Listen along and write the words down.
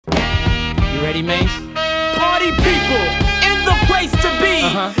ready, Mace? Party people in the place to be.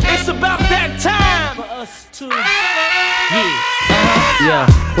 It's about that time for us to. Yeah,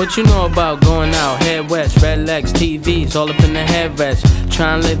 what you know about going out? Head west, red legs, TVs, all up in the headrest.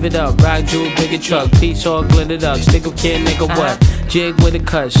 Tryin' live it up, rock jewel, bigger truck, piece all glittered up. Stick a kid, nigga, what? Jig with a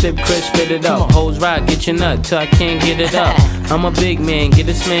cut, sip crisp, spit it up. Hoes rock, get your nut till I can't get it up. I'm a big man, get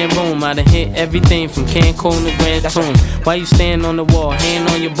this man room. I done hit everything from Cancun to Grand Tune. Why you stand on the wall, hand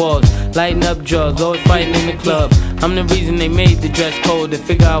on your balls, lighting up drugs, always fighting in the club. I'm the reason they made the dress code. They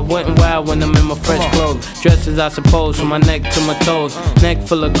figure I wasn't wild when I'm in my fresh clothes. Dresses I suppose, from my neck to my toes. Neck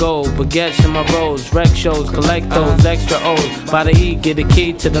full of gold, baguettes in my rolls. Rec shows, collect those extra O's. By the E, get a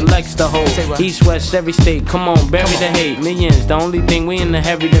key to the Lex to hold. East, west, every state, come on, bury the hate. Millions, the only thing we in the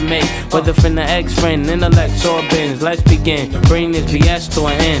hurry to make. Whether from the ex-friend, intellect, or bins. Let's begin, bring this BS to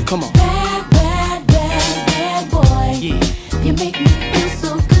an end. Come on. Bad, bad, bad, bad boy. You make me feel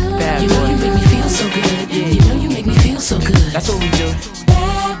so good. Bad you know you make me feel so good. You know you make me feel so good. That's what we do.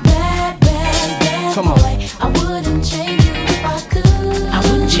 Bad, bad, bad, bad Come on. boy. I wouldn't change you if I could. I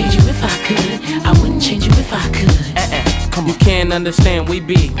wouldn't change you if I could. I wouldn't change you if I could. You can't understand, we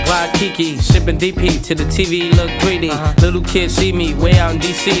be Waikiki, sipping DP to the TV, look greedy. Little kids see me way out in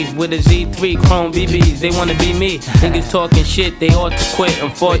DC with a Z3 chrome BBs. They wanna be me. Niggas talking shit, they ought to quit.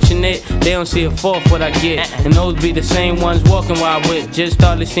 Unfortunate, they don't see a fourth what I get. And those be the same ones walking while I whip. Just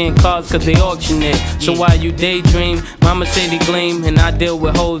started seeing cars cause they auction it. So while you daydream, mama say they gleam. And I deal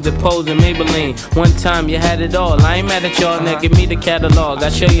with hoes that pose in Maybelline. One time you had it all, I ain't mad at y'all, now give me the catalog. I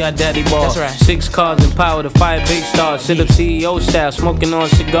show you how daddy ball. 6 cars and power to 5 big stars. Sit up CEO style, smoking on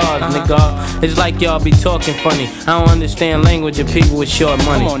cigars, nigga. It's like y'all be talking funny. I don't understand language of people with short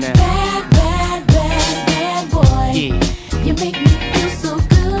money. Come on now. Bad, bad, bad, bad boy. You make me feel so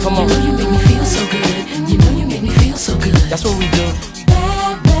good. Come on. You know you make me feel so good. You know you make me feel so good. That's what we do.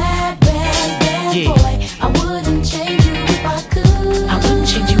 Bad, bad, bad, bad boy. I wouldn't change you if I could. I wouldn't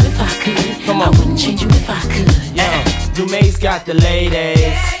change you if I could. Come on. I wouldn't change you if I could. Do Mace got the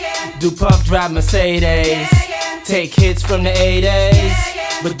ladies. Do Puff drive Mercedes. Take hits from the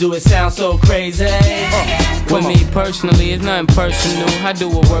 80s, but do it sound so crazy? With me personally, it's nothing personal. I do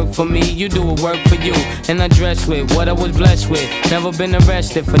what work for me, you do what work for you. And I dress with what I was blessed with. Never been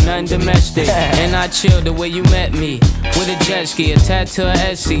arrested for nothing domestic. And I chill the way you met me, with a jet ski, attached to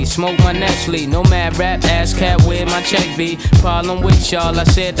a SC. Smoke my Nestle, no mad rap, ass cat where my check be. Problem with y'all, I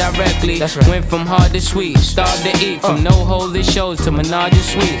said directly. Went from hard to sweet, starved to eat. From no holy shows to menage and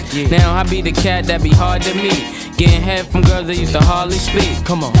sweets. Now I be the cat that be hard to meet. Getting head from girls that used to hardly speak.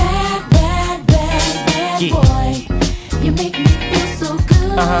 Come on. Bad, bad, bad, bad boy. You make me feel so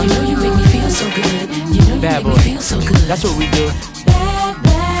good. You know you make me feel so good. You know you make me feel so good. That's what we do. Bad,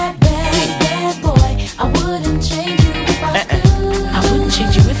 bad, bad, bad boy. I wouldn't change you if I could. I wouldn't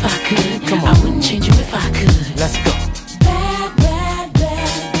change you if I could. Come on. I wouldn't change you if I could. Let's go. Bad, bad,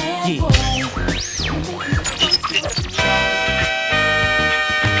 bad, bad boy.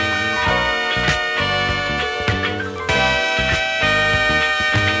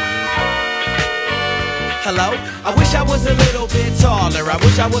 Hello? I wish I was a little bit taller. I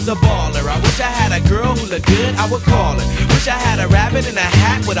wish I was a baller. I wish I had a girl who looked good, I would call her. Wish I had a rabbit in a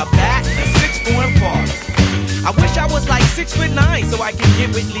hat with a bat and a 6'4" parlor. I wish I was like 6'9" so I can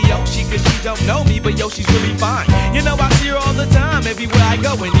get with Leoshi, cause she don't know me, but yo, she's really fine. You know I see her all the time, everywhere I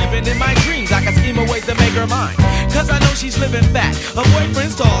go, and even in my dreams I can scheme a ways to make her mine. Cause I know she's living fat, her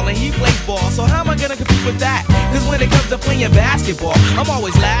boyfriend's tall and he plays ball, so how am I gonna compete with that? Cause when it comes to playing basketball, I'm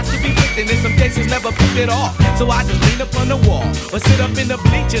always last to be picked, and in some cases never picked at all. So I just lean up on the wall, or sit up in the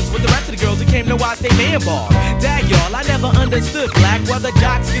bleachers with the rest of the girls who came to watch they man ball. Dag y'all, I never understood black, why the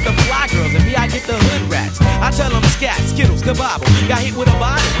jocks get the fly girls and me I get the hood rats. I tell them scat, skittles, kabobble, got hit with a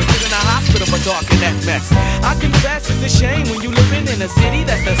bottle and put in a hospital for talking that mess. I confess it's a shame when you living in a city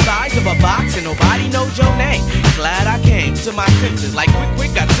that's the size of a box and nobody knows your name. Glad I came to my senses, like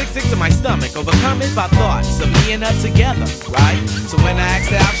quick, got sick to my stomach, overcome it by thoughts of me and her together, right? So when I asked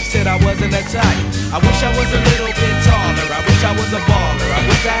her out, she said I wasn't a type. I wish I was a little bit taller, I wish I was a baller. I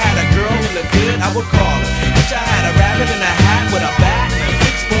wish I had a girl who looked good, I would call her. Wish I had a rabbit in a hat with a bat and a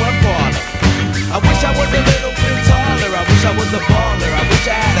 6'4" parlor. I wish I was a little bit taller, I wish I was a baller. I wish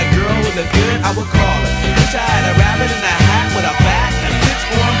I had a girl who looked good, I would call her. Wish I had a rabbit in a hat with a bat and a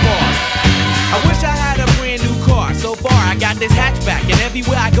 6'4" parlor. I wish I had a brand new car, so far I got this hatchback, and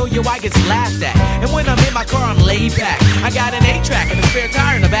everywhere I go, yo, I get laughed at. And when I'm in my car, I'm laid back. I got an 8-track and a spare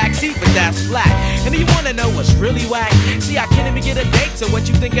tire in the back seat, but that's flat. And do you wanna know what's really whack? See, I can't even get a date, so what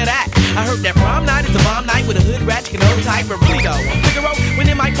you think of that? I heard that prom night is a bomb night with a hood rat, you can hold tight, but really though, I'm Figaro, when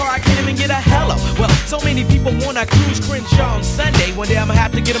in my car I can't even get a hello. Well, so many people wanna cruise Crenshaw on Sunday. One day I'ma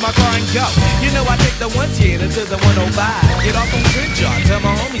have to get in my car and go. You know I take the 110 until the 105. Get off on Crenshaw, tell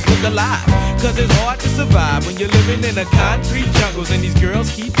my homies look alive. Cause it's hard to survive when you're living in the concrete jungles and these girls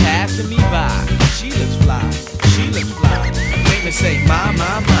keep passing me by. She looks fly, she looks fly. Make me say my.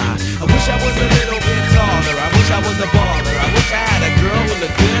 I wish I was a little bit taller, I wish I was a baller. I wish I had a girl who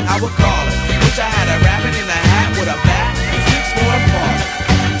looked good, I would call her. Wish I had a rabbit in a hat with a bat and 6'4" baller.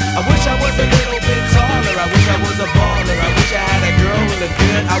 I wish I was a little bit taller, I wish I was a baller. I wish I had a girl who looked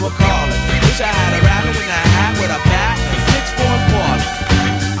good, I would call her. Wish I had a rabbit in a hat with a bat and 6'4" baller.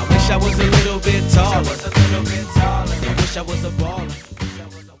 I wish I was a little bit taller, I wish I was a baller.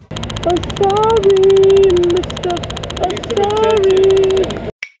 I'm sorry, mister. I'm sorry.